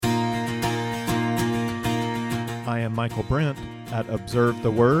am Michael Brent at Observe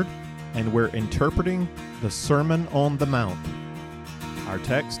the Word, and we're interpreting the Sermon on the Mount. Our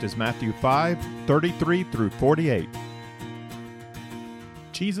text is Matthew 5:33 through 48.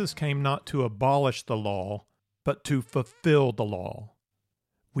 Jesus came not to abolish the law, but to fulfill the law.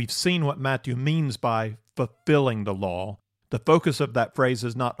 We've seen what Matthew means by fulfilling the law. The focus of that phrase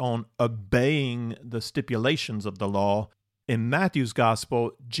is not on obeying the stipulations of the law. In Matthew's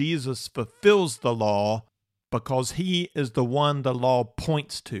gospel, Jesus fulfills the law because he is the one the law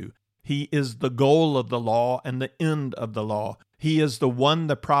points to. He is the goal of the law and the end of the law. He is the one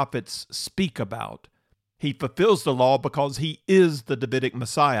the prophets speak about. He fulfills the law because he is the Davidic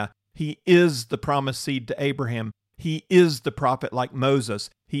Messiah. He is the promised seed to Abraham. He is the prophet like Moses.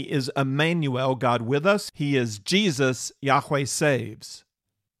 He is Emmanuel, God with us. He is Jesus, Yahweh saves.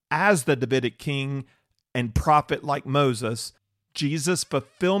 As the Davidic king and prophet like Moses, Jesus'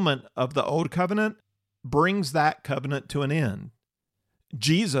 fulfillment of the old covenant brings that covenant to an end.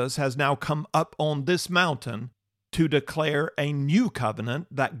 Jesus has now come up on this mountain to declare a new covenant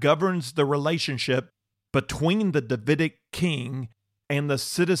that governs the relationship between the Davidic king and the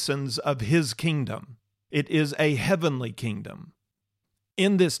citizens of his kingdom. It is a heavenly kingdom.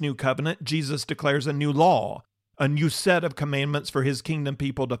 In this new covenant, Jesus declares a new law, a new set of commandments for his kingdom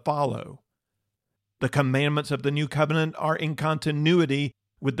people to follow. The commandments of the new covenant are in continuity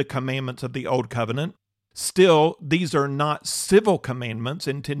with the commandments of the old covenant. Still, these are not civil commandments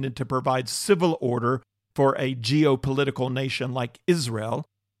intended to provide civil order for a geopolitical nation like Israel.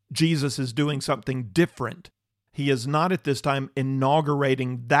 Jesus is doing something different. He is not at this time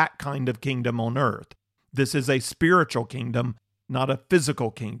inaugurating that kind of kingdom on earth. This is a spiritual kingdom, not a physical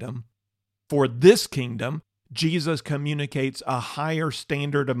kingdom. For this kingdom, Jesus communicates a higher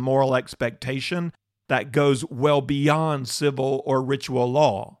standard of moral expectation that goes well beyond civil or ritual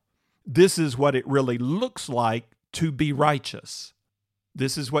law. This is what it really looks like to be righteous.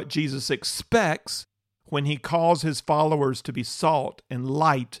 This is what Jesus expects when he calls his followers to be salt and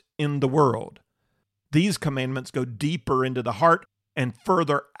light in the world. These commandments go deeper into the heart and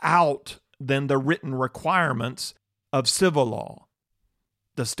further out than the written requirements of civil law.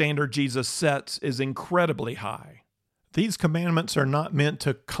 The standard Jesus sets is incredibly high. These commandments are not meant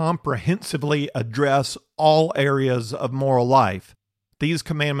to comprehensively address all areas of moral life. These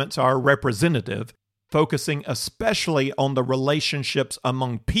commandments are representative, focusing especially on the relationships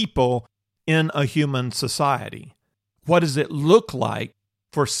among people in a human society. What does it look like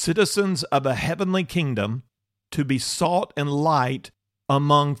for citizens of a heavenly kingdom to be salt and light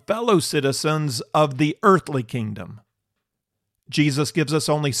among fellow citizens of the earthly kingdom? Jesus gives us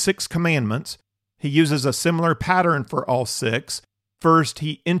only 6 commandments. He uses a similar pattern for all 6. First,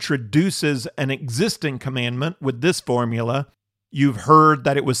 he introduces an existing commandment with this formula: "You've heard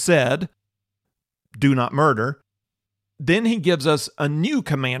that it was said, do not murder." Then he gives us a new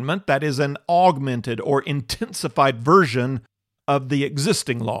commandment that is an augmented or intensified version of the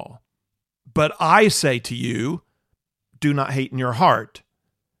existing law. "But I say to you, do not hate in your heart."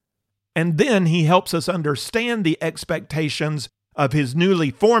 And then he helps us understand the expectations of his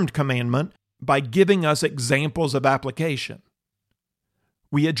newly formed commandment by giving us examples of application.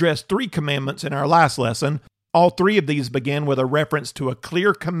 We addressed 3 commandments in our last lesson. All 3 of these begin with a reference to a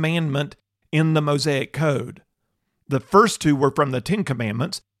clear commandment in the Mosaic Code. The first 2 were from the 10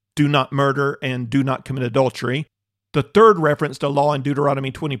 Commandments: do not murder and do not commit adultery. The third referenced a law in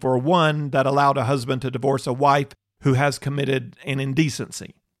Deuteronomy 24:1 that allowed a husband to divorce a wife who has committed an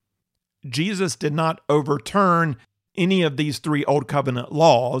indecency. Jesus did not overturn any of these 3 Old Covenant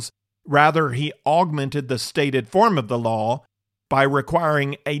laws. Rather, he augmented the stated form of the law by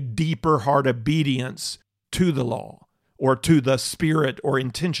requiring a deeper heart obedience to the law, or to the spirit or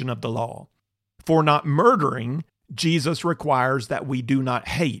intention of the law. For not murdering, Jesus requires that we do not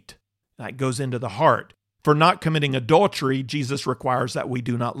hate. That goes into the heart. For not committing adultery, Jesus requires that we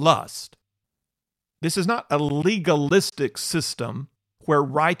do not lust. This is not a legalistic system where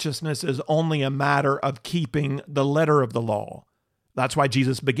righteousness is only a matter of keeping the letter of the law. That's why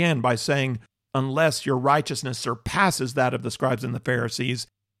Jesus began by saying, unless your righteousness surpasses that of the scribes and the Pharisees,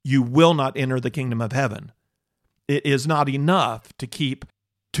 you will not enter the kingdom of heaven. It is not enough to keep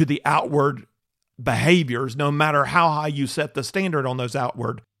to the outward behaviors, no matter how high you set the standard on those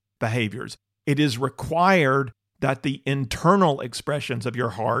outward behaviors. It is required that the internal expressions of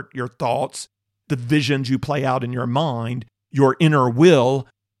your heart, your thoughts, the visions you play out in your mind, your inner will,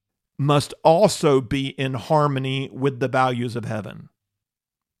 must also be in harmony with the values of heaven.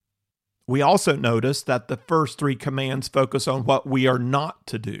 We also notice that the first 3 commands focus on what we are not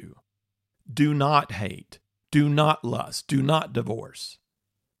to do. Do not hate. Do not lust. Do not divorce.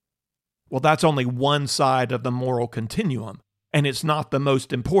 Well, that's only one side of the moral continuum, and it's not the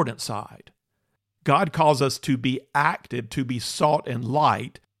most important side. God calls us to be active, to be salt and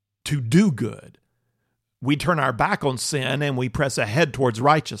light, to do good. We turn our back on sin and we press ahead towards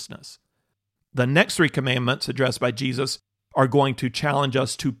righteousness. The next 3 commandments addressed by Jesus are going to challenge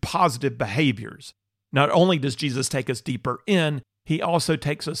us to positive behaviors. Not only does Jesus take us deeper in, he also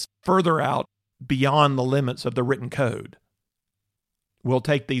takes us further out beyond the limits of the written code. We'll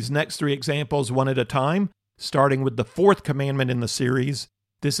take these next 3 examples one at a time, starting with the 4th commandment in the series.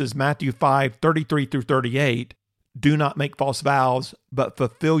 This is Matthew 5:33 through 38. Do not make false vows, but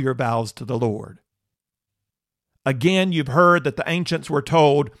fulfill your vows to the Lord. Again, you've heard that the ancients were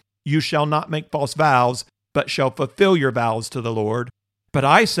told, you shall not make false vows, but shall fulfill your vows to the Lord. But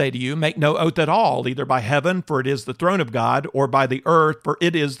I say to you, make no oath at all, either by heaven, for it is the throne of God, or by the earth, for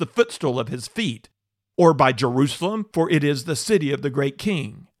it is the footstool of his feet, or by Jerusalem, for it is the city of the great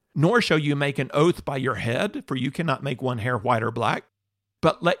king. Nor shall you make an oath by your head, for you cannot make one hair white or black.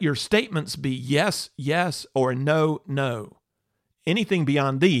 But let your statements be yes, yes, or no, no. Anything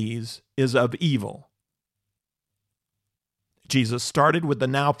beyond these is of evil. Jesus started with the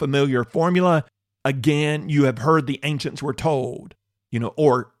now familiar formula, again, you have heard the ancients were told,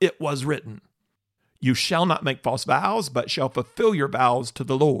 or it was written. You shall not make false vows, but shall fulfill your vows to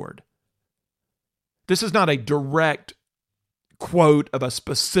the Lord. This is not a direct quote of a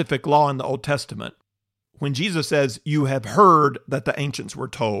specific law in the Old Testament. When Jesus says, you have heard that the ancients were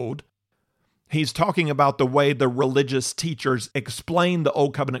told, he's talking about the way the religious teachers explain the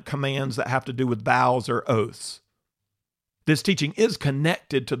Old Covenant commands that have to do with vows or oaths. This teaching is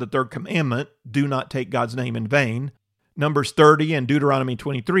connected to the 3rd commandment, do not take God's name in vain. Numbers 30 and Deuteronomy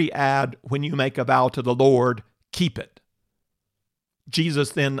 23 add, when you make a vow to the Lord, keep it.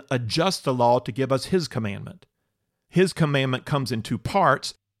 Jesus then adjusts the law to give us his commandment. His commandment comes in 2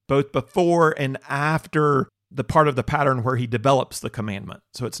 parts, both before and after the part of the pattern where he develops the commandment.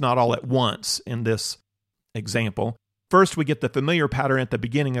 So it's not all at once in this example. First, we get the familiar pattern at the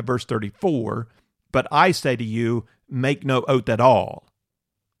beginning of verse 34, but I say to you, make no oath at all.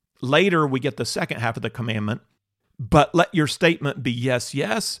 Later, we get the second half of the commandment, but let your statement be yes,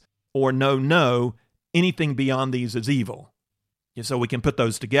 yes, or no, no. Anything beyond these is evil. So we can put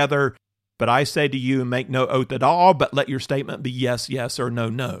those together. But I say to you, make no oath at all, but let your statement be yes, yes, or no,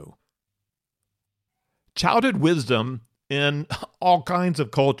 no. Childhood wisdom in all kinds of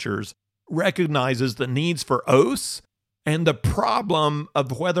cultures recognizes the needs for oaths and the problem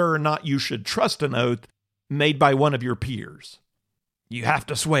of whether or not you should trust an oath made by one of your peers. You have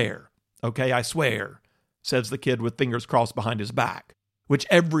to swear. Okay, I swear, says the kid with fingers crossed behind his back, which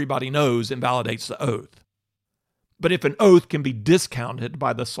everybody knows invalidates the oath. But if an oath can be discounted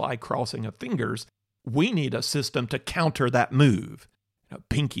by the sly crossing of fingers, we need a system to counter that move.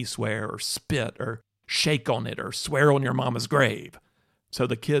 Pinky swear or spit or shake on it or swear on your mama's grave. So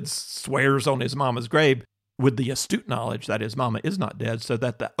the kid swears on his mama's grave with the astute knowledge that his mama is not dead, so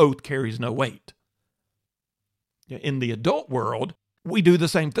that the oath carries no weight. In the adult world, we do the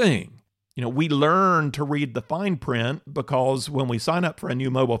same thing. We learn to read the fine print because when we sign up for a new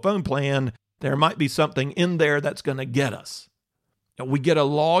mobile phone plan, there might be something in there that's going to get us. We get a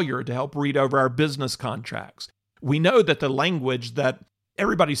lawyer to help read over our business contracts. We know that the language that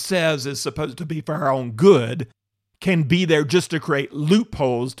everybody says is supposed to be for our own good can be there just to create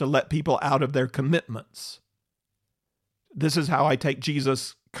loopholes to let people out of their commitments. This is how I take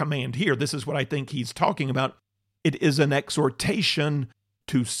Jesus' command here. This is what I think he's talking about. It is an exhortation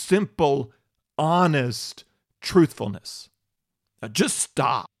to simple, honest truthfulness. Now just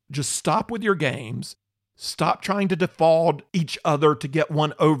stop. Just stop with your games. Stop trying to defraud each other to get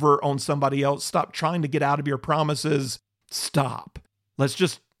one over on somebody else. Stop trying to get out of your promises. Stop. Let's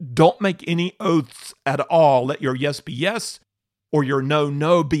just don't make any oaths at all. Let your yes be yes, or your no,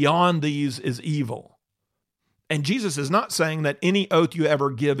 no. Beyond these is evil. And Jesus is not saying that any oath you ever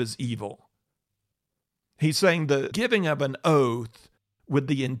give is evil. He's saying the giving of an oath with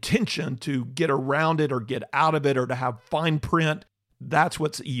the intention to get around it or get out of it or to have fine print, that's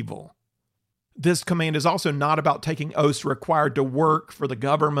what's evil. This command is also not about taking oaths required to work for the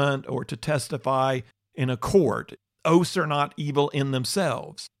government or to testify in a court. Oaths are not evil in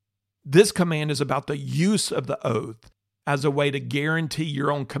themselves. This command is about the use of the oath as a way to guarantee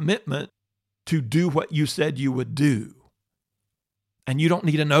your own commitment to do what you said you would do. And you don't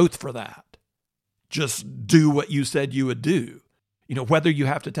need an oath for that. Just do what you said you would do. Whether you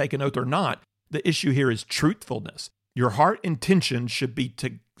have to take an oath or not, the issue here is truthfulness. Your heart intention should be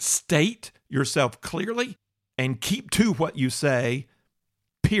to state yourself clearly and keep to what you say,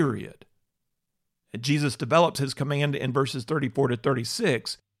 period. And Jesus develops his command in verses 34 to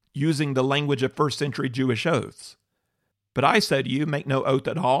 36 using the language of first century Jewish oaths. But I say to you, make no oath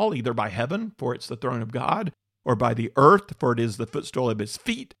at all, either by heaven, for it's the throne of God, or by the earth, for it is the footstool of his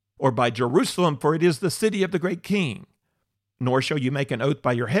feet, or by Jerusalem, for it is the city of the great king. Nor shall you make an oath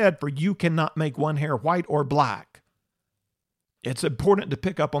by your head, for you cannot make one hair white or black. It's important to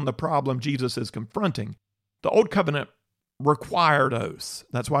pick up on the problem Jesus is confronting. The Old Covenant required oaths.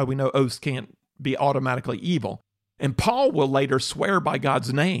 That's why we know oaths can't be automatically evil. And Paul will later swear by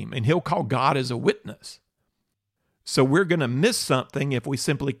God's name, and he'll call God as a witness. So we're going to miss something if we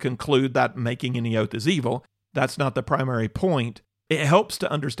simply conclude that making any oath is evil. That's not the primary point. It helps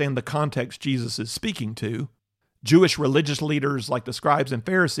to understand the context Jesus is speaking to. Jewish religious leaders like the scribes and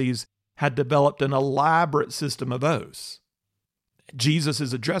Pharisees had developed an elaborate system of oaths. Jesus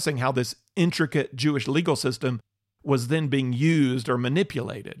is addressing how this intricate Jewish legal system was then being used or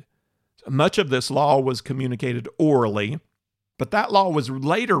manipulated. Much of this law was communicated orally, but that law was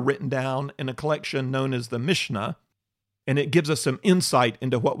later written down in a collection known as the Mishnah, and it gives us some insight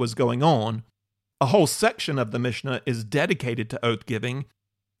into what was going on. A whole section of the Mishnah is dedicated to oath giving.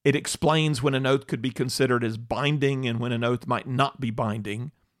 It explains when an oath could be considered as binding and when an oath might not be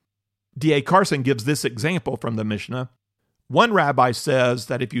binding. D.A. Carson gives this example from the Mishnah. One rabbi says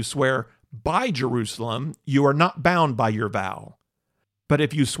that if you swear by Jerusalem, you are not bound by your vow. But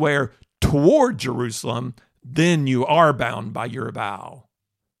if you swear toward Jerusalem, then you are bound by your vow.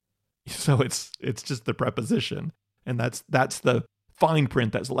 So it's just the preposition. And that's the fine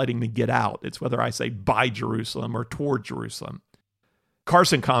print that's letting me get out. It's whether I say by Jerusalem or toward Jerusalem.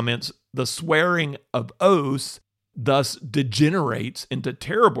 Carson comments, the swearing of oaths thus degenerates into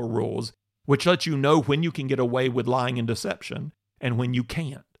terrible rules, which let you know when you can get away with lying and deception and when you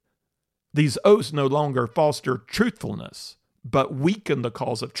can't. These oaths no longer foster truthfulness, but weaken the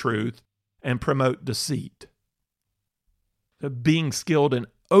cause of truth and promote deceit. Being skilled in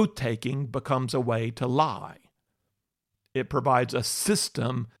oath-taking becomes a way to lie. It provides a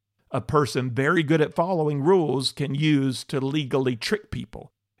system a person very good at following rules can use to legally trick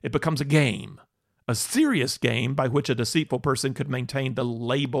people. It becomes a game, a serious game by which a deceitful person could maintain the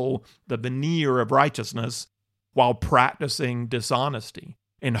label, the veneer of righteousness while practicing dishonesty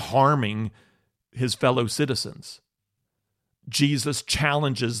and harming his fellow citizens. Jesus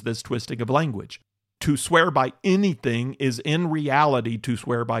challenges this twisting of language. To swear by anything is in reality to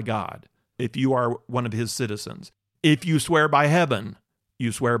swear by God, if you are one of his citizens. If you swear by heaven,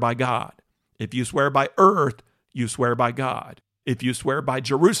 you swear by God. If you swear by earth, you swear by God. If you swear by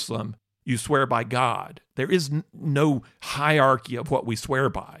Jerusalem, you swear by God. There is no hierarchy of what we swear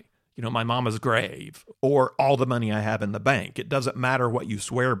by. My mama's grave or all the money I have in the bank. It doesn't matter what you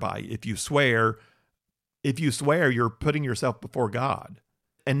swear by. If you swear, you're putting yourself before God.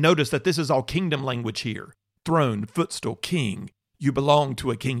 And notice that this is all kingdom language here. Throne, footstool, king. You belong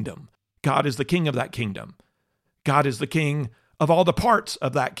to a kingdom. God is the king of that kingdom. God is the king of all the parts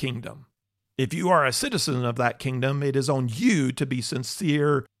of that kingdom. If you are a citizen of that kingdom, it is on you to be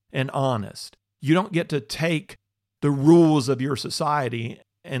sincere and honest. You don't get to take the rules of your society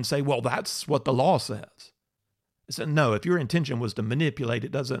and say, well, that's what the law says. So no, if your intention was to manipulate,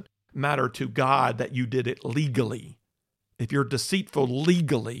 it doesn't matter to God that you did it legally. If you're deceitful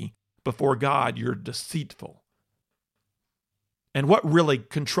legally before God, you're deceitful. And what really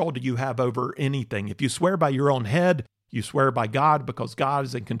control do you have over anything? If you swear by your own head, you swear by God because God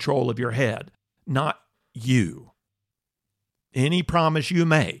is in control of your head, not you. Any promise you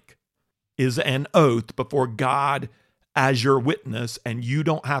make is an oath before God as your witness, and you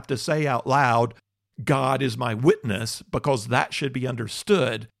don't have to say out loud, God is my witness, because that should be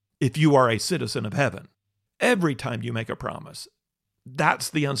understood if you are a citizen of heaven. Every time you make a promise, that's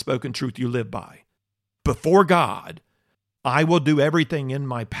the unspoken truth you live by. Before God, I will do everything in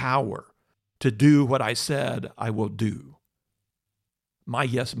my power to do what I said I will do. My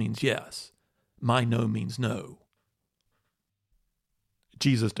yes means yes. My no means no.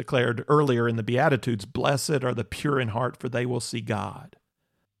 Jesus declared earlier in the Beatitudes, blessed are the pure in heart, for they will see God.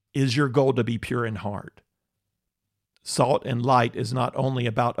 Is your goal to be pure in heart? Salt and light is not only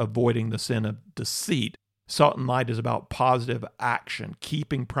about avoiding the sin of deceit. Salt and light is about positive action,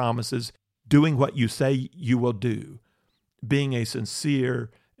 keeping promises, doing what you say you will do, being a sincere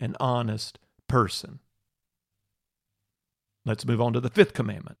and honest person. Let's move on to the fifth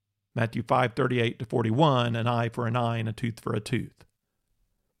commandment. Matthew 5:38-41, an eye for an eye and a tooth for a tooth.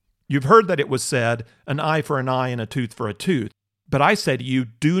 You've heard that it was said, an eye for an eye and a tooth for a tooth. But I say to you,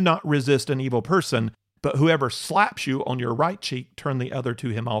 do not resist an evil person, but whoever slaps you on your right cheek, turn the other to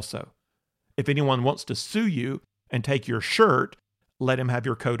him also. If anyone wants to sue you and take your shirt, let him have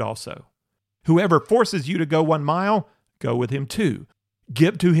your coat also. Whoever forces you to go 1 mile, go with him 2.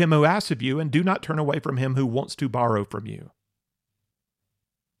 Give to him who asks of you, and do not turn away from him who wants to borrow from you.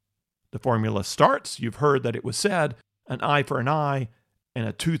 The formula starts, you've heard that it was said, an eye for an eye and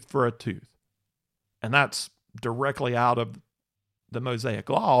a tooth for a tooth. And that's directly out of the Mosaic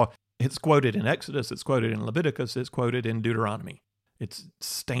Law. It's quoted in Exodus, it's quoted in Leviticus, it's quoted in Deuteronomy. It's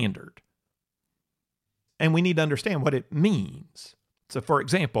standard. And we need to understand what it means. So, for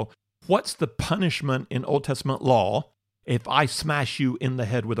example, what's the punishment in Old Testament law if I smash you in the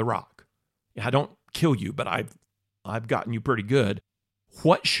head with a rock? I don't kill you, but I've gotten you pretty good.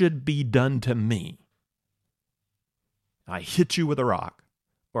 What should be done to me? I hit you with a rock,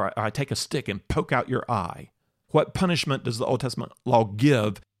 or I take a stick and poke out your eye. What punishment does the Old Testament law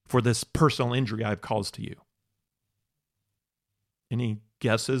give for this personal injury I've caused to you? Any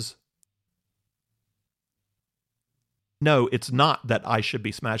guesses? No, it's not that I should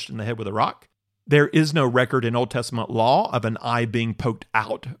be smashed in the head with a rock. There is no record in Old Testament law of an eye being poked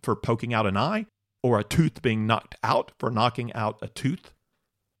out for poking out an eye, or a tooth being knocked out for knocking out a tooth.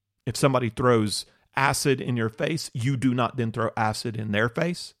 If somebody throws acid in your face, you do not then throw acid in their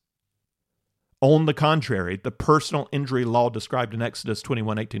face. On the contrary, the personal injury law described in Exodus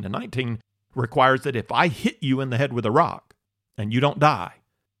 21:18-19 requires that if I hit you in the head with a rock and you don't die,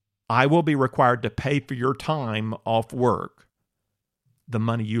 I will be required to pay for your time off work, the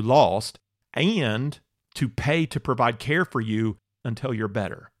money you lost, and to pay to provide care for you until you're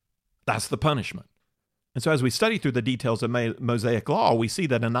better. That's the punishment. And so as we study through the details of Mosaic law, we see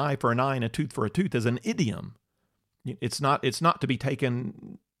that an eye for an eye and a tooth for a tooth is an idiom. It's not to be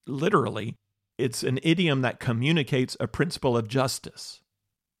taken literally. It's an idiom that communicates a principle of justice.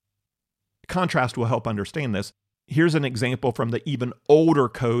 Contrast will help understand this. Here's an example from the even older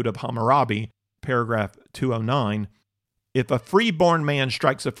Code of Hammurabi, paragraph 209. If a freeborn man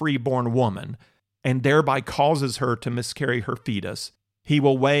strikes a freeborn woman and thereby causes her to miscarry her fetus, he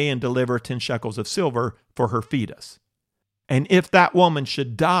will weigh and deliver 10 shekels of silver for her fetus. And if that woman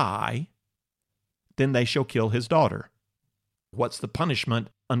should die, then they shall kill his daughter. What's the punishment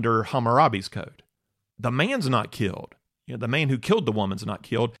under Hammurabi's code? The man's not killed. The man who killed the woman's not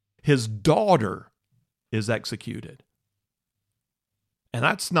killed. His daughter is executed. And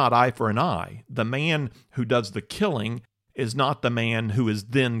that's not eye for an eye. The man who does the killing is not the man who is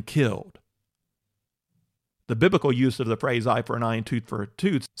then killed. The biblical use of the phrase eye for an eye and tooth for a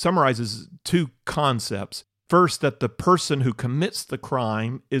tooth summarizes two concepts. First, that the person who commits the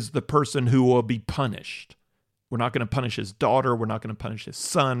crime is the person who will be punished. We're not going to punish his daughter. We're not going to punish his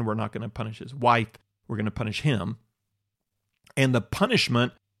son. We're not going to punish his wife. We're going to punish him. And the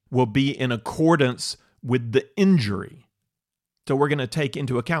punishment will be in accordance with the injury. So we're going to take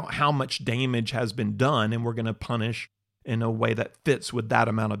into account how much damage has been done, and we're going to punish in a way that fits with that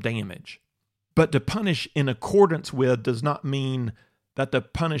amount of damage. But to punish in accordance with does not mean that the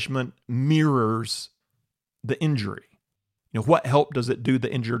punishment mirrors the injury. What help does it do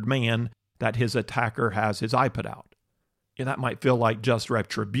the injured man that his attacker has his eye put out? That might feel like just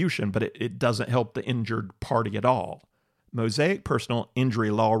retribution, but it doesn't help the injured party at all. Mosaic personal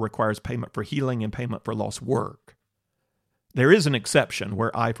injury law requires payment for healing and payment for lost work. There is an exception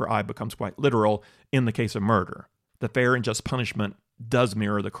where eye for eye becomes quite literal in the case of murder. The fair and just punishment does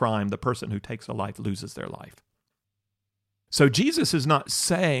mirror the crime. The person who takes a life loses their life. So Jesus is not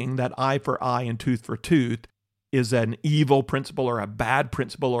saying that eye for eye and tooth for tooth is an evil principle or a bad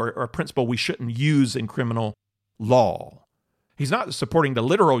principle or a principle we shouldn't use in criminal law. He's not supporting the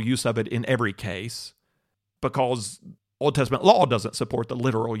literal use of it in every case because Old Testament law doesn't support the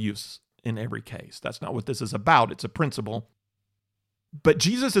literal use in every case. That's not what this is about. It's a principle. But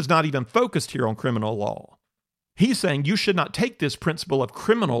Jesus is not even focused here on criminal law. He's saying you should not take this principle of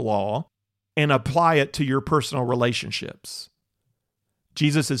criminal law and apply it to your personal relationships.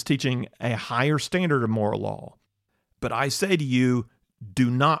 Jesus is teaching a higher standard of moral law. But I say to you, do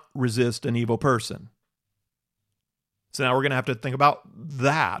not resist an evil person. So now we're going to have to think about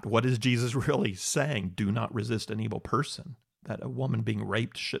that. What is Jesus really saying? Do not resist an evil person. That a woman being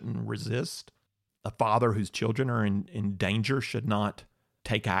raped shouldn't resist. A father whose children are in danger should not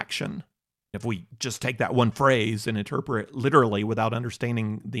take action. If we just take that one phrase and interpret it literally without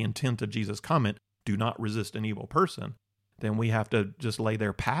understanding the intent of Jesus' comment, do not resist an evil person, then we have to just lay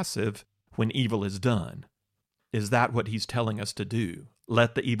there passive when evil is done. Is that what he's telling us to do?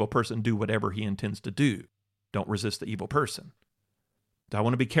 Let the evil person do whatever he intends to do. Don't resist the evil person. So I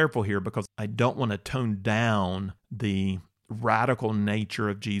want to be careful here because I don't want to tone down the radical nature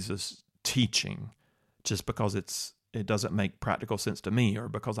of Jesus' teaching just because it doesn't make practical sense to me or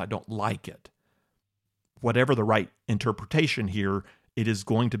because I don't like it. Whatever the right interpretation here, it is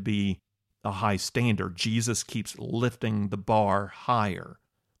going to be a high standard. Jesus keeps lifting the bar higher.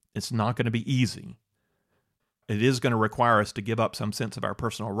 It's not going to be easy. It is going to require us to give up some sense of our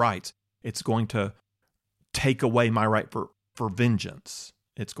personal rights. It's going to take away my right for vengeance.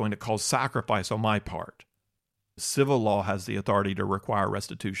 It's going to cause sacrifice on my part. Civil law has the authority to require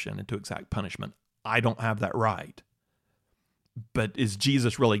restitution and to exact punishment. I don't have that right. But is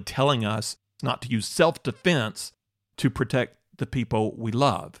Jesus really telling us not to use self-defense to protect the people we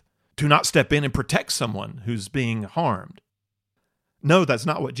love? To not step in and protect someone who's being harmed? No, that's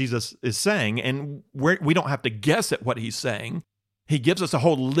not what Jesus is saying, and we don't have to guess at what he's saying. He gives us a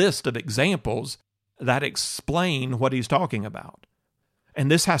whole list of examples that explain what he's talking about. And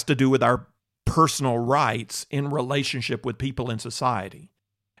this has to do with our personal rights in relationship with people in society.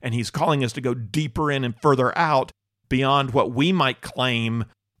 And he's calling us to go deeper in and further out beyond what we might claim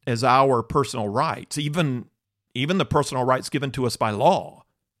as our personal rights, even the personal rights given to us by law.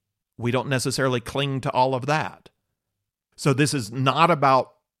 We don't necessarily cling to all of that. So this is not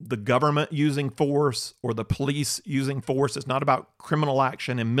about the government using force or the police using force. It's not about criminal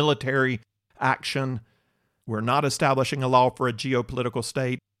action and military action. We're not establishing a law for a geopolitical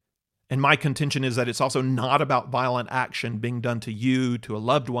state. And my contention is that it's also not about violent action being done to you, to a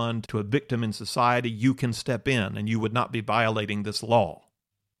loved one, to a victim in society. You can step in and you would not be violating this law.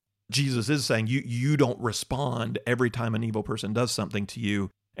 Jesus is saying you don't respond every time an evil person does something to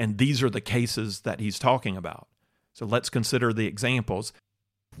you. And these are the cases that he's talking about. So let's consider the examples.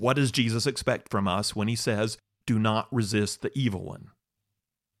 What does Jesus expect from us when he says, do not resist the evil one?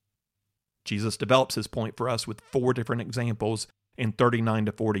 Jesus develops his point for us with 4 different examples in 39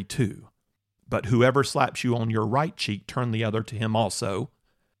 to 42. But whoever slaps you on your right cheek, turn the other to him also.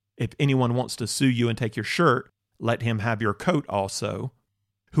 If anyone wants to sue you and take your shirt, let him have your coat also.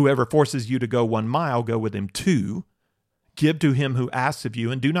 Whoever forces you to go 1 mile, go with him 2. Give to him who asks of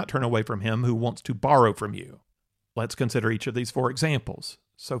you, and do not turn away from him who wants to borrow from you. Let's consider each of these 4 examples.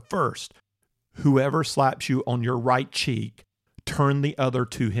 So first, whoever slaps you on your right cheek, turn the other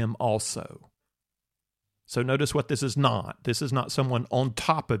to him also. So notice what this is not. This is not someone on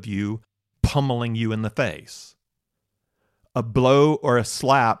top of you pummeling you in the face. A blow or a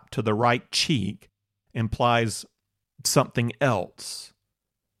slap to the right cheek implies something else.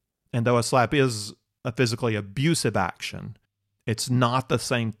 And though a slap is a physically abusive action, it's not the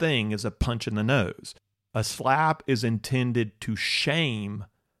same thing as a punch in the nose. A slap is intended to shame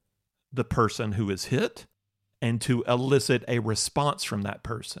the person who is hit and to elicit a response from that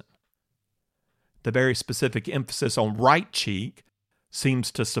person. The very specific emphasis on right cheek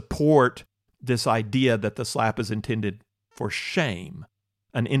seems to support this idea that the slap is intended for shame.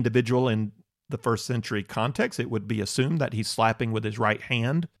 An individual in the first century context, it would be assumed that he's slapping with his right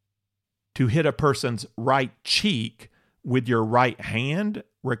hand. To hit a person's right cheek with your right hand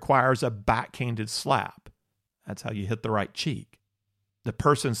requires a backhanded slap. That's how you hit the right cheek. The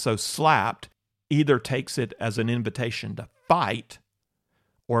person so slapped either takes it as an invitation to fight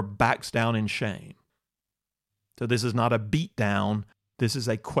or backs down in shame. So this is not a beatdown. This is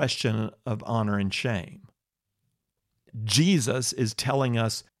a question of honor and shame. Jesus is telling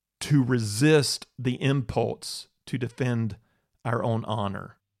us to resist the impulse to defend our own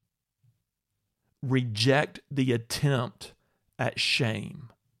honor. Reject the attempt at shame.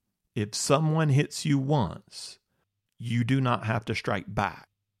 If someone hits you once, you do not have to strike back.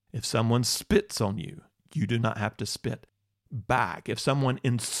 If someone spits on you, you do not have to spit back. If someone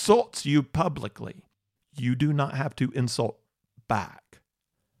insults you publicly, you do not have to insult back.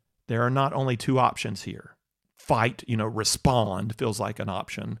 There are not only 2 options here. Fight, respond feels like an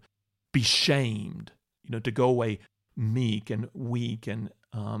option. Be shamed, to go away meek and weak and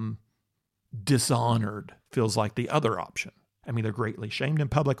dishonored feels like the other option. I'm either greatly shamed in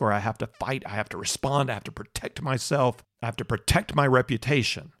public or I have to fight, I have to respond, I have to protect myself, I have to protect my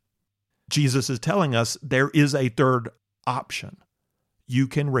reputation. Jesus is telling us there is a third option. You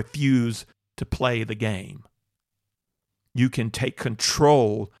can refuse to play the game. You can take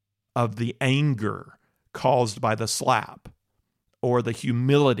control of the anger caused by the slap or the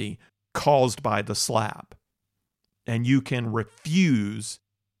humility caused by the slap. And you can refuse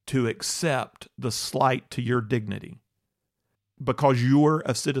to accept the slight to your dignity because you're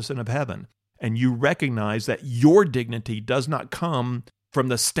a citizen of heaven and you recognize that your dignity does not come from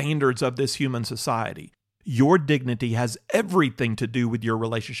the standards of this human society. Your dignity has everything to do with your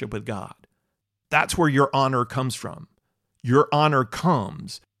relationship with God. That's where your honor comes from. Your honor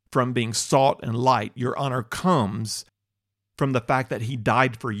comes from being salt and light. Your honor comes from the fact that he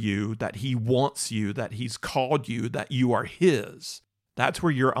died for you, that he wants you, that he's called you, that you are his. That's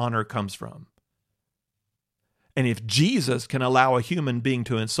where your honor comes from. And if Jesus can allow a human being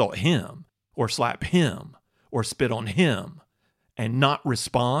to insult him, or slap him or spit on him and not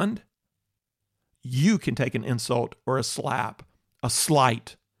respond, you can take an insult or a slap, a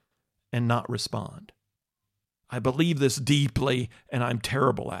slight, and not respond. I believe this deeply, and I'm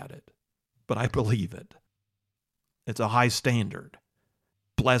terrible at it, but I believe it. It's a high standard.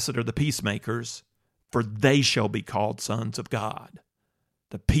 Blessed are the peacemakers, for they shall be called sons of God.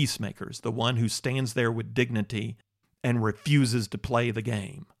 The peacemakers, the one who stands there with dignity and refuses to play the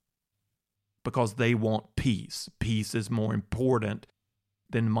game because they want peace. Peace is more important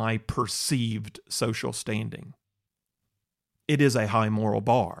than my perceived social standing. It is a high moral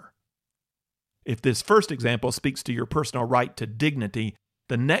bar. If this first example speaks to your personal right to dignity,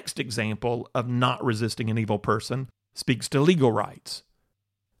 the next example of not resisting an evil person speaks to legal rights.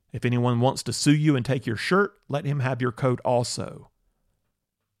 If anyone wants to sue you and take your shirt, let him have your coat also.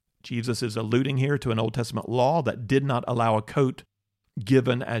 Jesus is alluding here to an Old Testament law that did not allow a coat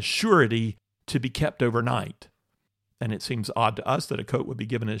given as surety to be kept overnight. And it seems odd to us that a coat would be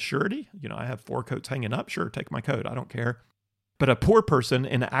given as surety. I have 4 coats hanging up. Sure, take my coat. I don't care. But a poor person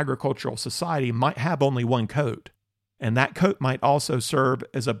in an agricultural society might have only one coat. And that coat might also serve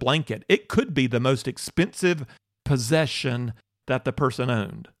as a blanket. It could be the most expensive possession that the person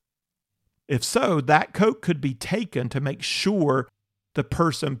owned. If so, that coat could be taken to make sure the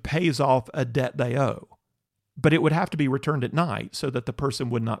person pays off a debt they owe. But it would have to be returned at night so that the person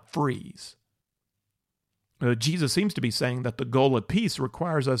would not freeze. Jesus seems to be saying that the goal of peace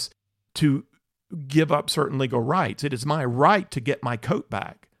requires us to give up certain legal rights. It is my right to get my coat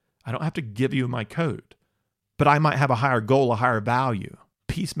back. I don't have to give you my coat. But I might have a higher goal, a higher value.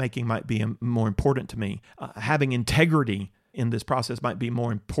 Peacemaking might be more important to me. Having integrity in this process might be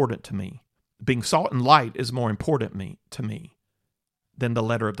more important to me. Being salt and light is more important to me than the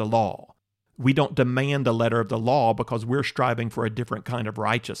letter of the law. We don't demand the letter of the law because we're striving for a different kind of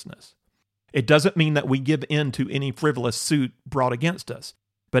righteousness. It doesn't mean that we give in to any frivolous suit brought against us,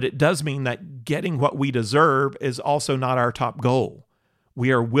 but it does mean that getting what we deserve is also not our top goal.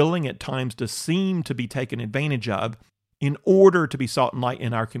 We are willing at times to seem to be taken advantage of in order to be salt and light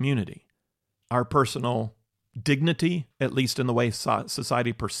in our community. Our personal dignity, at least in the way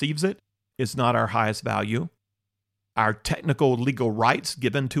society perceives it, is not our highest value. Our technical legal rights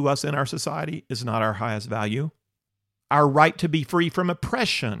given to us in our society is not our highest value. Our right to be free from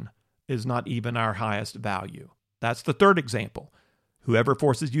oppression is not even our highest value. That's the third example. Whoever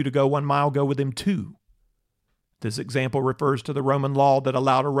forces you to go 1 mile, go with him 2. This example refers to the Roman law that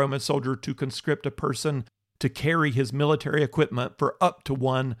allowed a Roman soldier to conscript a person to carry his military equipment for up to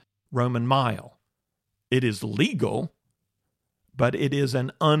 1 Roman mile. It is legal, but it is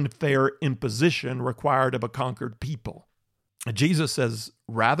an unfair imposition required of a conquered people. Jesus says,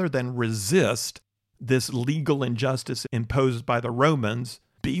 rather than resist this legal injustice imposed by the Romans,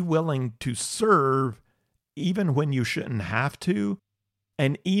 be willing to serve even when you shouldn't have to,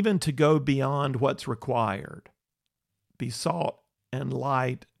 and even to go beyond what's required. Be salt and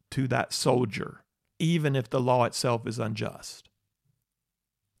light to that soldier, even if the law itself is unjust.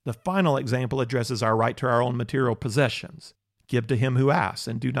 The final example addresses our right to our own material possessions. Give to him who asks,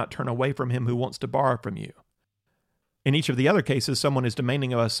 and do not turn away from him who wants to borrow from you. In each of the other cases, someone is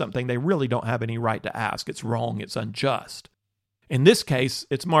demanding of us something they really don't have any right to ask. It's wrong, it's unjust. In this case,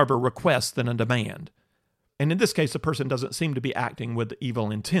 it's more of a request than a demand. And in this case, the person doesn't seem to be acting with evil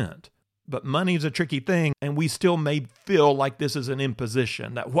intent. But money's a tricky thing, and we still may feel like this is an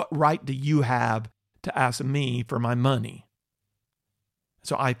imposition, that what right do you have to ask me for my money?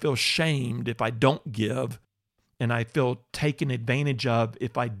 So I feel shamed if I don't give, and I feel taken advantage of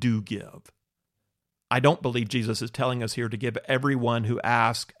if I do give. I don't believe Jesus is telling us here to give everyone who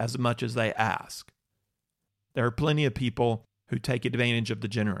asks as much as they ask. There are plenty of people who take advantage of the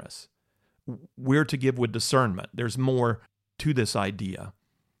generous. We're to give with discernment. There's more to this idea.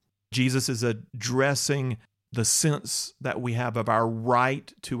 Jesus is addressing the sense that we have of our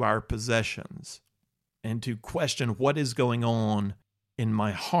right to our possessions and to question what is going on in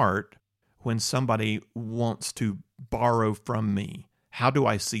my heart when somebody wants to borrow from me. How do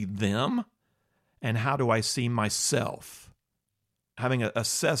I see them? And how do I see myself? Having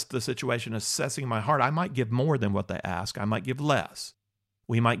assessed the situation, assessing my heart, I might give more than what they ask. I might give less.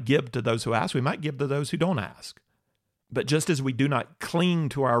 We might give to those who ask. We might give to those who don't ask. But just as we do not cling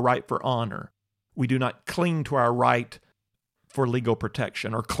to our right for honor, we do not cling to our right for legal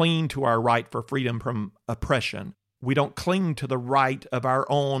protection or cling to our right for freedom from oppression, we don't cling to the right of our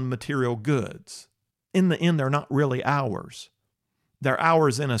own material goods. In the end, they're not really ours. They're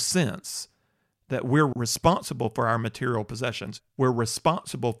ours in a sense that we're responsible for our material possessions. We're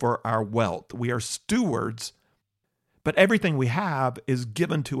responsible for our wealth. We are stewards, But everything we have is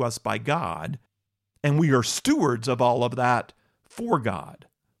given to us by God, and we are stewards of all of that for God.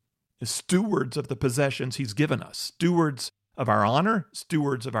 Stewards of the possessions He's given us, stewards of our honor,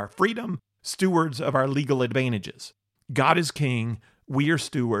 stewards of our freedom, stewards of our legal advantages. God is king, we are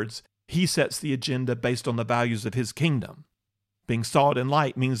stewards. He sets the agenda based on the values of His kingdom. Being salt and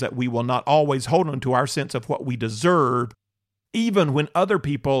light means that we will not always hold on to our sense of what we deserve, even when other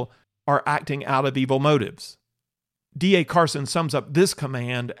people are acting out of evil motives. D.A. Carson sums up this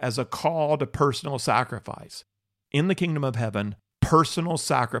command as a call to personal sacrifice. In the kingdom of heaven, personal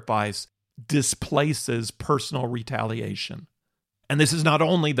sacrifice displaces personal retaliation. And this is not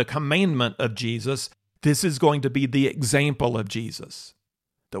only the commandment of Jesus, this is going to be the example of Jesus.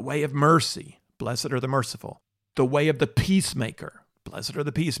 The way of mercy, blessed are the merciful. The way of the peacemaker, blessed are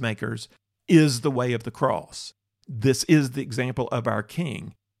the peacemakers, is the way of the cross. This is the example of our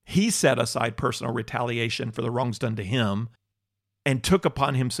King. He set aside personal retaliation for the wrongs done to Him and took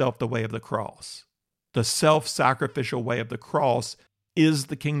upon Himself the way of the cross. The self-sacrificial way of the cross is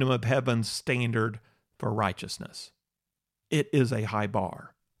the kingdom of heaven's standard for righteousness. It is a high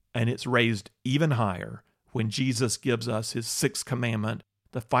bar, and it's raised even higher when Jesus gives us His sixth commandment,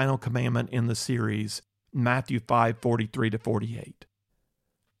 the final commandment in the series, Matthew 5:43-48.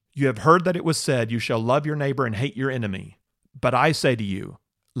 You have heard that it was said, you shall love your neighbor and hate your enemy. But I say to you,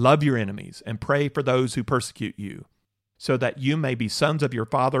 love your enemies and pray for those who persecute you, so that you may be sons of your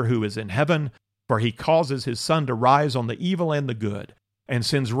Father who is in heaven, for He causes His sun to rise on the evil and the good, and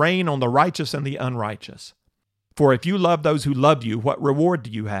sends rain on the righteous and the unrighteous. For if you love those who love you, what reward do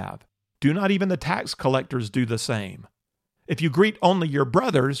you have? Do not even the tax collectors do the same? If you greet only your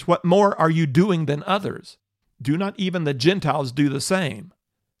brothers, what more are you doing than others? Do not even the Gentiles do the same?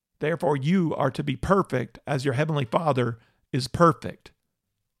 Therefore you are to be perfect as your heavenly Father is perfect.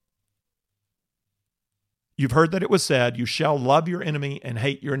 You've heard that it was said, you shall love your enemy and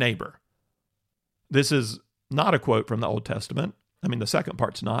hate your neighbor. This is not a quote from the Old Testament. I mean, the second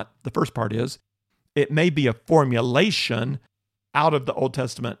part's not. The first part is. It may be a formulation out of the Old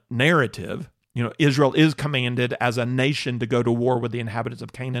Testament narrative. You know, Israel is commanded as a nation to go to war with the inhabitants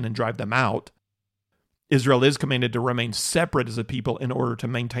of Canaan and drive them out. Israel is commanded to remain separate as a people in order to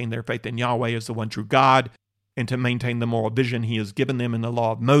maintain their faith in Yahweh as the one true God and to maintain the moral vision He has given them in the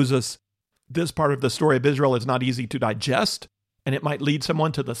law of Moses. This part of the story of Israel is not easy to digest, and it might lead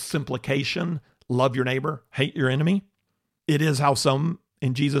someone to the simplification, love your neighbor, hate your enemy. It is how some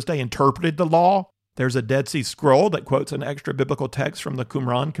in Jesus' day interpreted the law. There's a Dead Sea Scroll that quotes an extra biblical text from the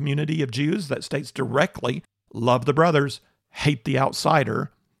Qumran community of Jews that states directly, love the brothers, hate the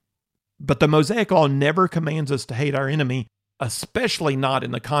outsider. But the Mosaic Law never commands us to hate our enemy, especially not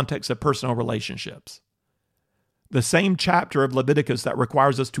in the context of personal relationships. The same chapter of Leviticus that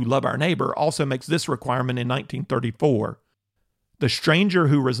requires us to love our neighbor also makes this requirement in 1934. The stranger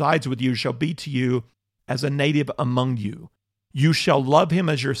who resides with you shall be to you as a native among you. You shall love him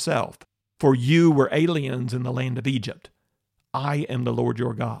as yourself, for you were aliens in the land of Egypt. I am the Lord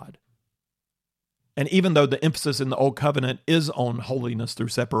your God. And even though the emphasis in the Old Covenant is on holiness through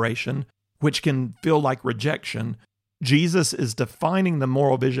separation, which can feel like rejection, Jesus is defining the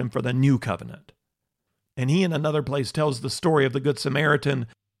moral vision for the New Covenant. And He in another place tells the story of the Good Samaritan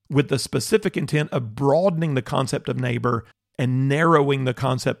with the specific intent of broadening the concept of neighbor and narrowing the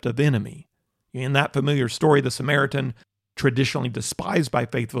concept of enemy. In that familiar story, the Samaritan, traditionally despised by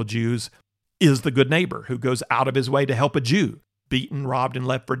faithful Jews, is the good neighbor who goes out of his way to help a Jew, beaten, robbed, and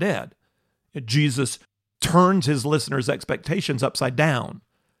left for dead. Jesus turns His listeners' expectations upside down.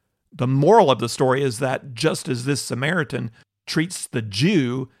 The moral of the story is that just as this Samaritan treats the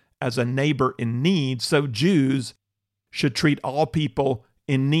Jew as a neighbor in need, so Jews should treat all people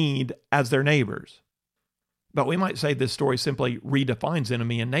in need as their neighbors. But we might say this story simply redefines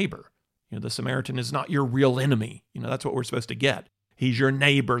enemy and neighbor. The Samaritan is not your real enemy. That's what we're supposed to get. He's your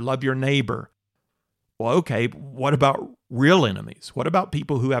neighbor. Love your neighbor. Well, okay, what about real enemies? What about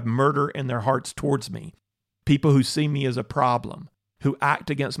people who have murder in their hearts towards me? People who see me as a problem, who act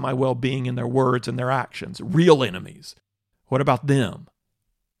against my well-being in their words and their actions. Real enemies. What about them?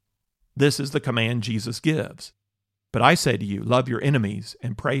 This is the command Jesus gives. But I say to you, love your enemies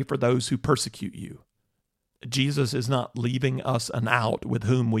and pray for those who persecute you. Jesus is not leaving us an out with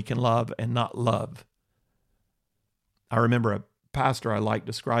whom we can love and not love. I remember a pastor I liked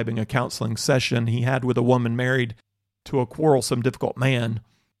describing a counseling session he had with a woman married to a quarrelsome, difficult man.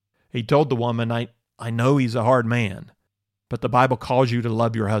 He told the woman, I know he's a hard man, but the Bible calls you to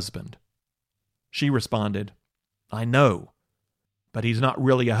love your husband. She responded, I know, but he's not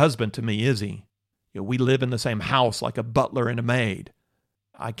really a husband to me, is he? We live in the same house like a butler and a maid.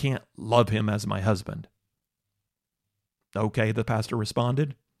 I can't love him as my husband. Okay, the pastor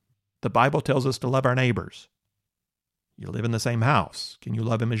responded. The Bible tells us to love our neighbors. You live in the same house. Can you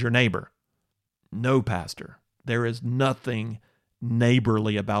love him as your neighbor? No, pastor. There is nothing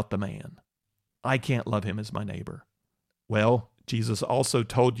neighborly about the man. I can't love him as my neighbor. Well, Jesus also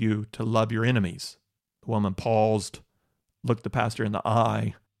told you to love your enemies. The woman paused, looked the pastor in the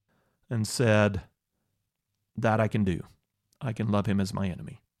eye, and said, that I can do. I can love him as my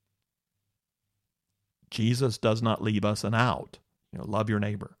enemy. Jesus does not leave us an out. Love your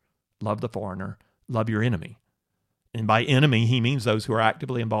neighbor, love the foreigner, love your enemy. And by enemy, he means those who are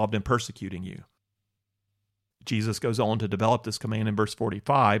actively involved in persecuting you. Jesus goes on to develop this command in verse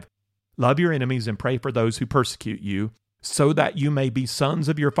 45. Love your enemies and pray for those who persecute you, so that you may be sons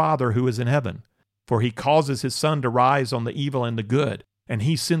of your Father who is in heaven. For he causes his sun to rise on the evil and the good, and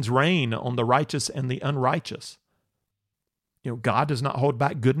he sends rain on the righteous and the unrighteous. God does not hold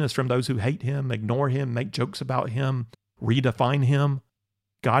back goodness from those who hate him, ignore him, make jokes about him, redefine him.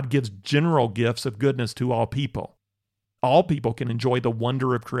 God gives general gifts of goodness to all people. All people can enjoy the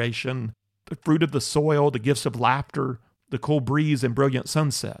wonder of creation, the fruit of the soil, the gifts of laughter, the cool breeze and brilliant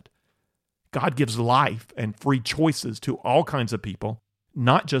sunset. God gives life and free choices to all kinds of people,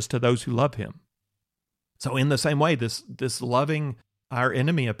 not just to those who love him. So in the same way, this loving our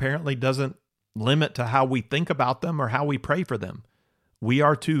enemy apparently doesn't limit to how we think about them or how we pray for them. We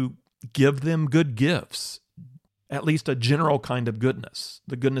are to give them good gifts, at least a general kind of goodness,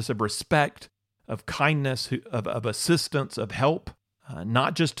 the goodness of respect, of kindness, of assistance, of help,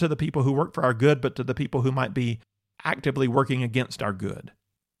 not just to the people who work for our good, but to the people who might be actively working against our good.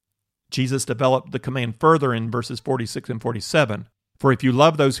 Jesus developed the command further in verses 46 and 47. For if you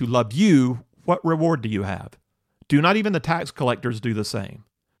love those who love you, what reward do you have? Do not even the tax collectors do the same?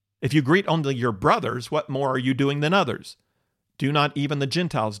 If you greet only your brothers, what more are you doing than others? Do not even the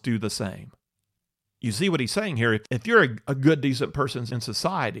Gentiles do the same? You see what he's saying here. If you're a good, decent person in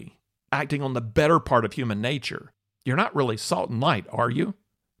society, acting on the better part of human nature, you're not really salt and light, are you?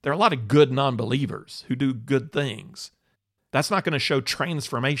 There are a lot of good non-believers who do good things. That's not going to show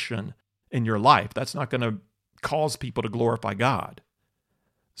transformation in your life. That's not going to cause people to glorify God.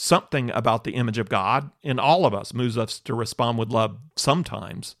 Something about the image of God in all of us moves us to respond with love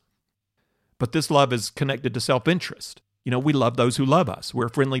sometimes. But this love is connected to self-interest. We love those who love us. We're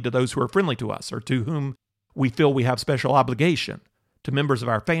friendly to those who are friendly to us, or to whom we feel we have special obligation, to members of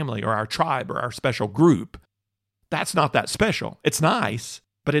our family or our tribe or our special group. That's not that special. It's nice,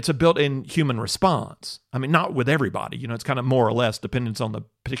 but it's a built-in human response. Not with everybody. It's kind of more or less dependence on the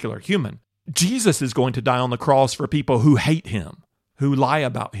particular human. Jesus is going to die on the cross for people who hate him, who lie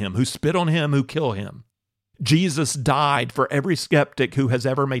about him, who spit on him, who kill him. Jesus died for every skeptic who has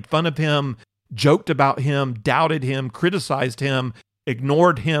ever made fun of him, joked about him, doubted him, criticized him,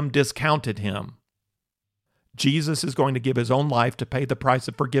 ignored him, discounted him. Jesus is going to give his own life to pay the price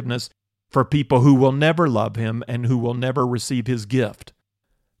of forgiveness for people who will never love him and who will never receive his gift.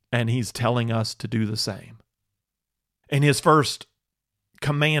 And he's telling us to do the same. In his first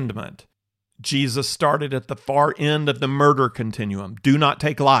commandment, Jesus started at the far end of the murder continuum. Do not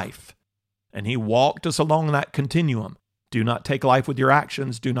take life. And he walked us along that continuum. Do not take life with your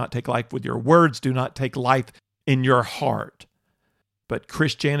actions. Do not take life with your words. Do not take life in your heart. But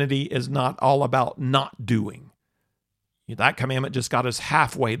Christianity is not all about not doing. That commandment just got us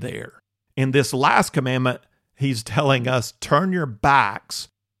halfway there. In this last commandment, he's telling us, turn your backs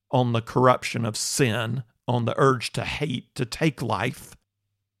on the corruption of sin, on the urge to hate, to take life.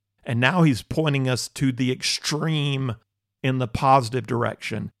 And now he's pointing us to the extreme in the positive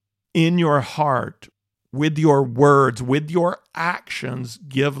direction. In your heart, with your words, with your actions,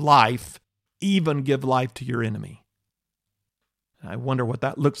 give life, even give life to your enemy. I wonder what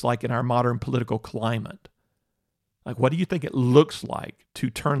that looks like in our modern political climate. What do you think it looks like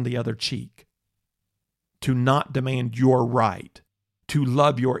to turn the other cheek? To not demand your right, to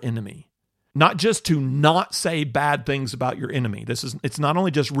love your enemy. Not just to not say bad things about your enemy. It's not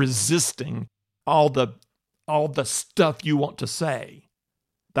only just resisting all the stuff you want to say.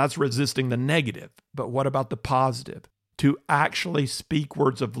 That's resisting the negative. But what about the positive? To actually speak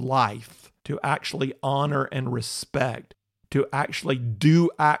words of life, to actually honor and respect, to actually do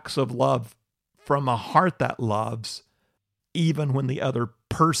acts of love from a heart that loves, even when the other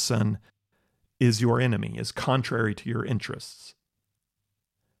person is your enemy, is contrary to your interests.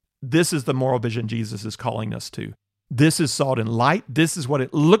 This is the moral vision Jesus is calling us to. This is salt and light. This is what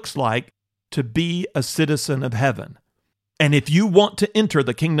it looks like to be a citizen of heaven. And if you want to enter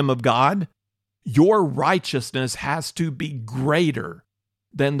the kingdom of God, your righteousness has to be greater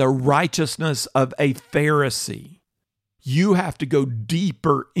than the righteousness of a Pharisee. You have to go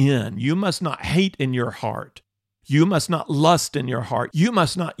deeper in. You must not hate in your heart. You must not lust in your heart. You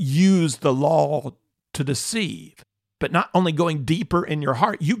must not use the law to deceive. But not only going deeper in your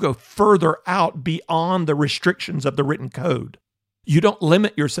heart, you go further out beyond the restrictions of the written code. You don't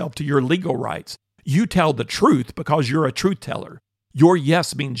limit yourself to your legal rights. You tell the truth because you're a truth teller. Your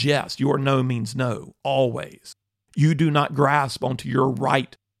yes means yes. Your no means no, always. You do not grasp onto your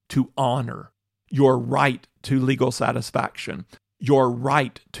right to honor, your right to legal satisfaction, your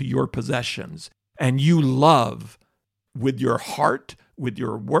right to your possessions. And you love with your heart, with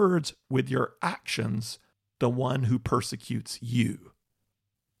your words, with your actions, the one who persecutes you.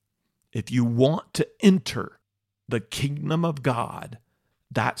 If you want to enter the kingdom of God,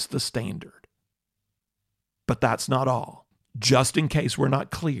 that's the standard. But that's not all. Just in case we're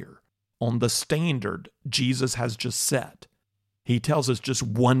not clear on the standard Jesus has just set, he tells us just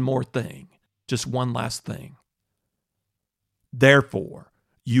one more thing, just one last thing. Therefore,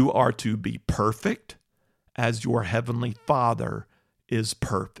 you are to be perfect as your heavenly Father is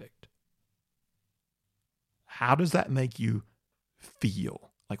perfect. How does that make you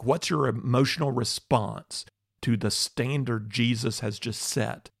feel? Like, what's your emotional response to the standard Jesus has just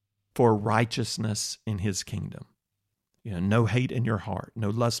set for righteousness in his kingdom? No hate in your heart,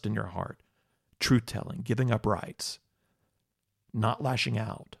 no lust in your heart, truth-telling, giving up rights, not lashing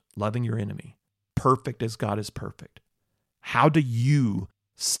out, loving your enemy, perfect as God is perfect. How do you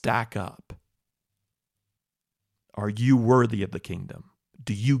stack up? Are you worthy of the kingdom?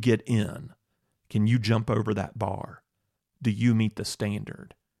 Do you get in? Can you jump over that bar? Do you meet the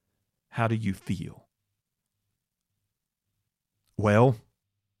standard? How do you feel? Well,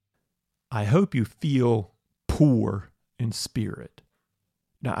 I hope you feel poor in spirit.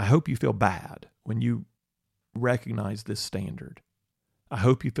 Now, I hope you feel bad when you recognize this standard. I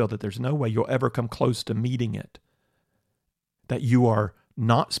hope you feel that there's no way you'll ever come close to meeting it, that you are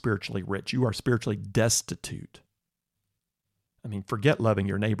not spiritually rich, you are spiritually destitute. I mean, forget loving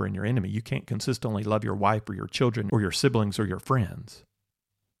your neighbor and your enemy. You can't consistently love your wife or your children or your siblings or your friends.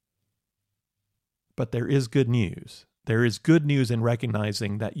 But there is good news. There is good news in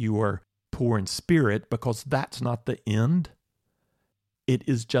recognizing that you are poor in spirit, because that's not the end. It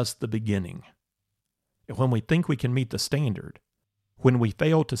is just the beginning. When we think we can meet the standard, when we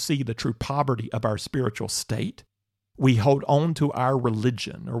fail to see the true poverty of our spiritual state, we hold on to our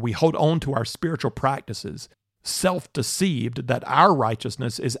religion, or we hold on to our spiritual practices, self-deceived that our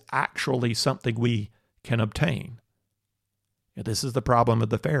righteousness is actually something we can obtain. This is the problem of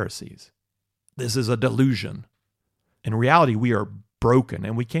the Pharisees. This is a delusion. In reality, we are broken,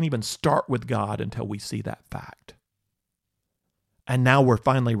 and we can't even start with God until we see that fact. And now we're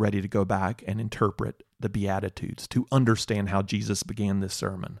finally ready to go back and interpret the Beatitudes to understand how Jesus began this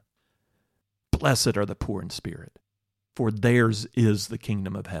sermon. Blessed are the poor in spirit, for theirs is the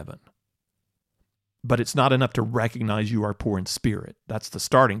kingdom of heaven. But it's not enough to recognize you are poor in spirit. That's the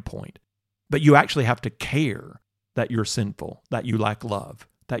starting point. But you actually have to care that you're sinful, that you lack love,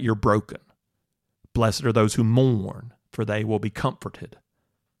 that you're broken. Blessed are those who mourn, for they will be comforted.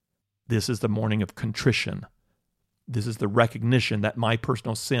 This is the morning of contrition. This is the recognition that my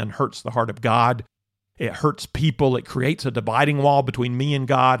personal sin hurts the heart of God. It hurts people. It creates a dividing wall between me and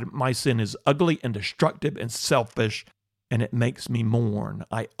God. My sin is ugly and destructive and selfish, and it makes me mourn.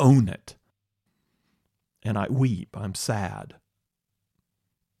 I own it. And I weep. I'm sad.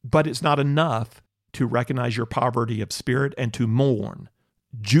 But it's not enough to recognize your poverty of spirit and to mourn.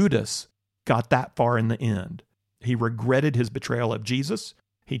 Judas got that far in the end. He regretted his betrayal of Jesus.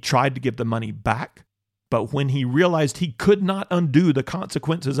 He tried to give the money back. But when he realized he could not undo the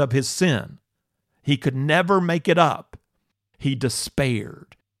consequences of his sin, he could never make it up, he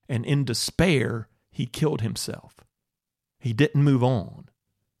despaired. And in despair, he killed himself. He didn't move on.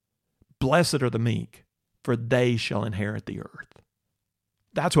 Blessed are the meek, for they shall inherit the earth.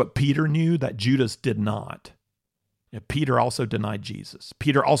 That's what Peter knew that Judas did not. Peter also denied Jesus.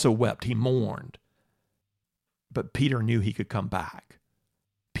 Peter also wept. He mourned. But Peter knew he could come back.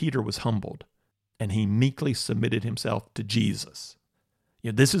 Peter was humbled, and he meekly submitted himself to Jesus.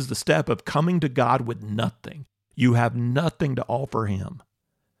 This is the step of coming to God with nothing. You have nothing to offer him.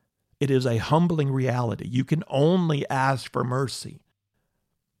 It is a humbling reality. You can only ask for mercy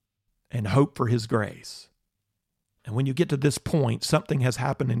and hope for his grace. And when you get to this point, something has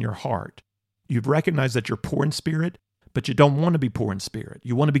happened in your heart. You've recognized that you're poor in spirit, but you don't want to be poor in spirit.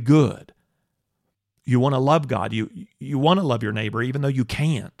 You want to be good. You want to love God. You want to love your neighbor, even though you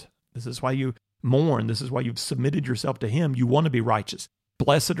can't. This is why you mourn. This is why you've submitted yourself to him. You want to be righteous.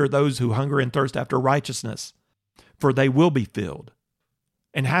 Blessed are those who hunger and thirst after righteousness, for they will be filled.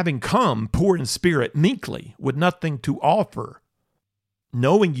 And having come poor in spirit, meekly, with nothing to offer,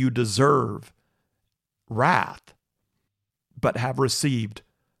 knowing you deserve wrath, but have received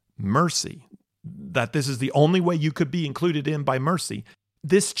mercy. That this is the only way you could be included in by mercy.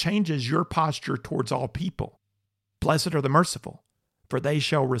 This changes your posture towards all people. Blessed are the merciful, for they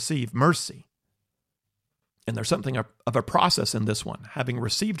shall receive mercy. And there's something of a process in this one. Having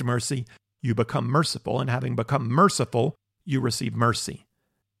received mercy, you become merciful, and having become merciful, you receive mercy.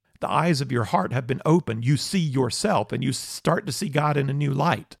 The eyes of your heart have been opened. You see yourself, and you start to see God in a new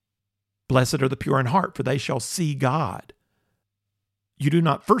light. Blessed are the pure in heart, for they shall see God. You do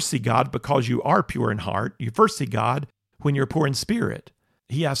not first see God because you are pure in heart. You first see God when you're poor in spirit.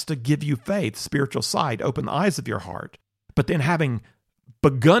 He has to give you faith, spiritual sight, open the eyes of your heart. But then having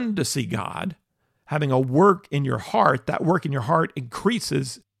begun to see God, having a work in your heart, that work in your heart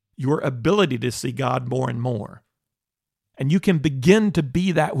increases your ability to see God more and more. And you can begin to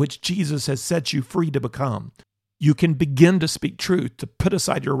be that which Jesus has set you free to become. You can begin to speak truth, to put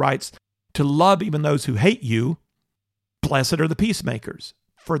aside your rights, to love even those who hate you. Blessed are the peacemakers,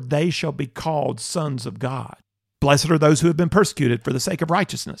 for they shall be called sons of God. Blessed are those who have been persecuted for the sake of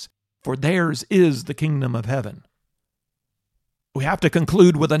righteousness, for theirs is the kingdom of heaven. We have to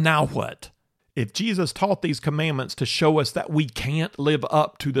conclude with a now what? If Jesus taught these commandments to show us that we can't live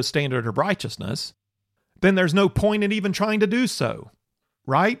up to the standard of righteousness, then there's no point in even trying to do so,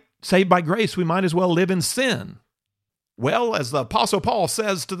 right? Saved by grace, we might as well live in sin. Well, as the Apostle Paul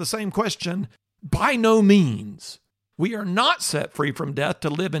says to the same question, by no means. We are not set free from death to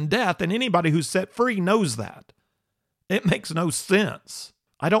live in death, and anybody who's set free knows that. It makes no sense.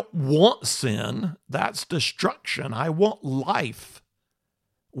 I don't want sin. That's destruction. I want life.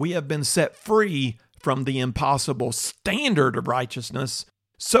 We have been set free from the impossible standard of righteousness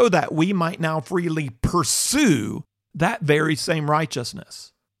so that we might now freely pursue that very same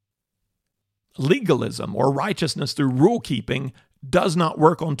righteousness. Legalism, or righteousness through rule keeping, does not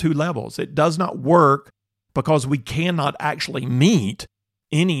work on two levels. It does not work because we cannot actually meet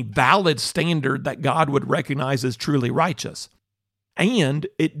any valid standard that God would recognize as truly righteous. And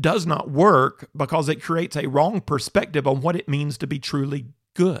it does not work because it creates a wrong perspective on what it means to be truly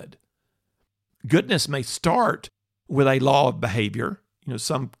good. Goodness may start with a law of behavior,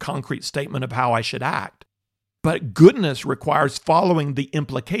 some concrete statement of how I should act. But goodness requires following the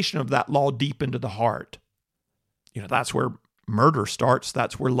implication of that law deep into the heart. That's where murder starts.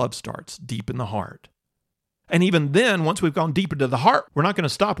 That's where love starts, deep in the heart. And even then, once we've gone deep into the heart, we're not going to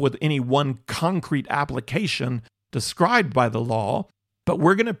stop with any one concrete application described by the law, but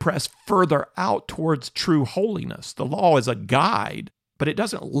we're going to press further out towards true holiness. The law is a guide, but it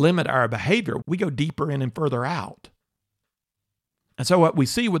doesn't limit our behavior. We go deeper in and further out. And so what we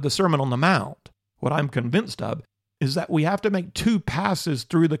see with the Sermon on the Mount, what I'm convinced of, is that we have to make two passes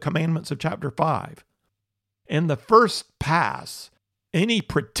through the commandments of chapter 5. In the first pass, any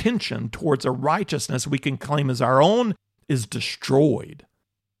pretension towards a righteousness we can claim as our own is destroyed.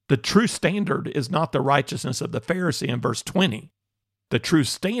 The true standard is not the righteousness of the Pharisee in verse 20. The true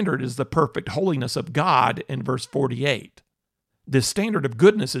standard is the perfect holiness of God in verse 48. This standard of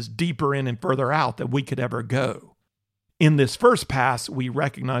goodness is deeper in and further out than we could ever go. In this first pass, we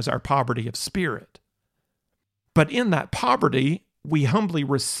recognize our poverty of spirit. But in that poverty, we humbly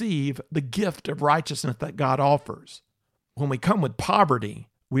receive the gift of righteousness that God offers. When we come with poverty,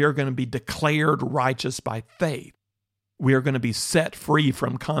 we are going to be declared righteous by faith. We are going to be set free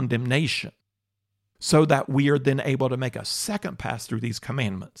from condemnation so that we are then able to make a second pass through these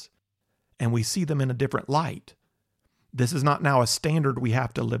commandments, and we see them in a different light. This is not now a standard we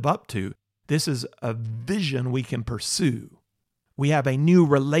have to live up to. This is a vision we can pursue. We have a new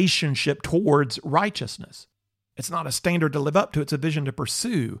relationship towards righteousness. It's not a standard to live up to, it's a vision to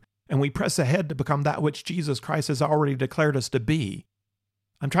pursue. And we press ahead to become that which Jesus Christ has already declared us to be.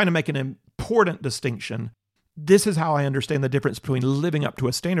 I'm trying to make an important distinction. This is how I understand the difference between living up to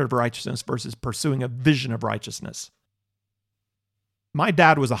a standard of righteousness versus pursuing a vision of righteousness. My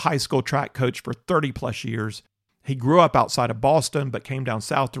dad was a high school track coach for 30 plus years. He grew up outside of Boston, but came down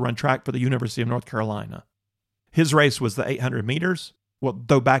south to run track for the University of North Carolina. His race was the 800 meters. Well,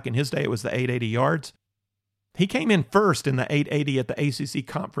 though back in his day, it was the 880 yards. He came in first in the 880 at the ACC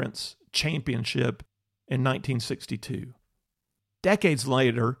Conference Championship in 1962. Decades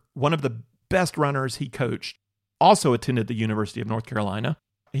later, one of the best runners he coached also attended the University of North Carolina.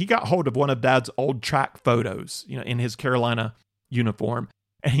 He got hold of one of Dad's old track photos, in his Carolina uniform,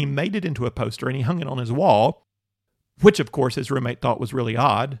 and he made it into a poster and he hung it on his wall, which of course his roommate thought was really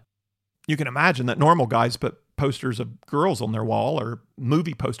odd. You can imagine that normal guys put posters of girls on their wall or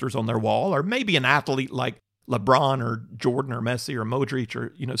movie posters on their wall, or maybe an athlete like LeBron or Jordan or Messi or Modric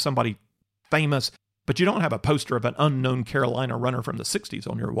or, somebody famous, but you don't have a poster of an unknown Carolina runner from the 60s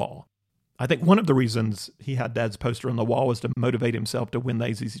on your wall. I think one of the reasons he had Dad's poster on the wall was to motivate himself to win the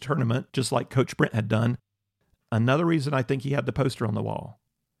ACC tournament, just like Coach Brent had done. Another reason I think he had the poster on the wall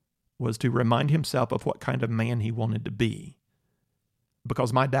was to remind himself of what kind of man he wanted to be.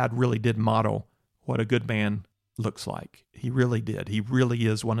 Because my dad really did model what a good man looks like. He really did. He really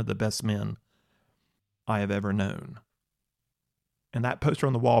is one of the best men I have ever known. And that poster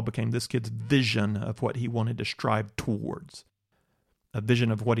on the wall became this kid's vision of what he wanted to strive towards. A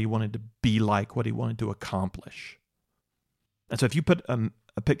vision of what he wanted to be like, what he wanted to accomplish. And so if you put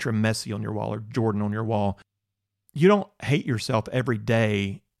a picture of Messi on your wall or Jordan on your wall, you don't hate yourself every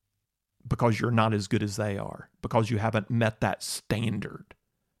day because you're not as good as they are, because you haven't met that standard.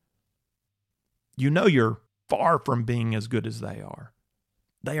 You know you're far from being as good as they are.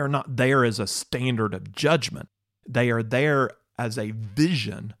 They are not there as a standard of judgment. They are there as a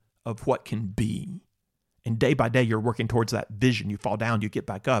vision of what can be. And day by day, you're working towards that vision. You fall down, you get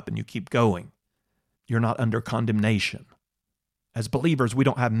back up, and you keep going. You're not under condemnation. As believers, we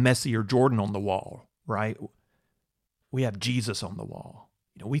don't have Messi or Jordan on the wall, right? We have Jesus on the wall.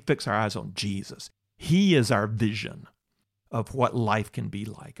 We fix our eyes on Jesus. He is our vision of what life can be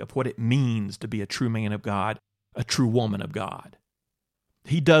like, of what it means to be a true man of God, a true woman of God.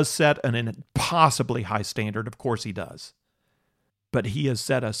 He does set an impossibly high standard. Of course he does. But he has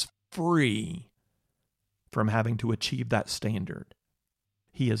set us free from having to achieve that standard.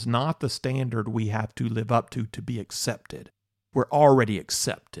 He is not the standard we have to live up to be accepted. We're already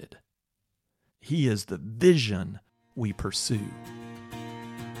accepted. He is the vision we pursue.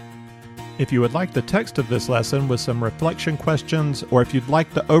 If you would like the text of this lesson with some reflection questions, or if you'd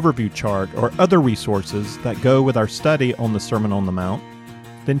like the overview chart or other resources that go with our study on the Sermon on the Mount,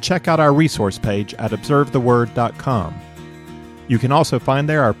 then check out our resource page at observetheword.com. You can also find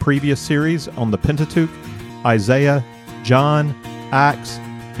there our previous series on the Pentateuch, Isaiah, John, Acts,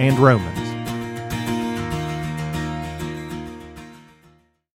 and Romans.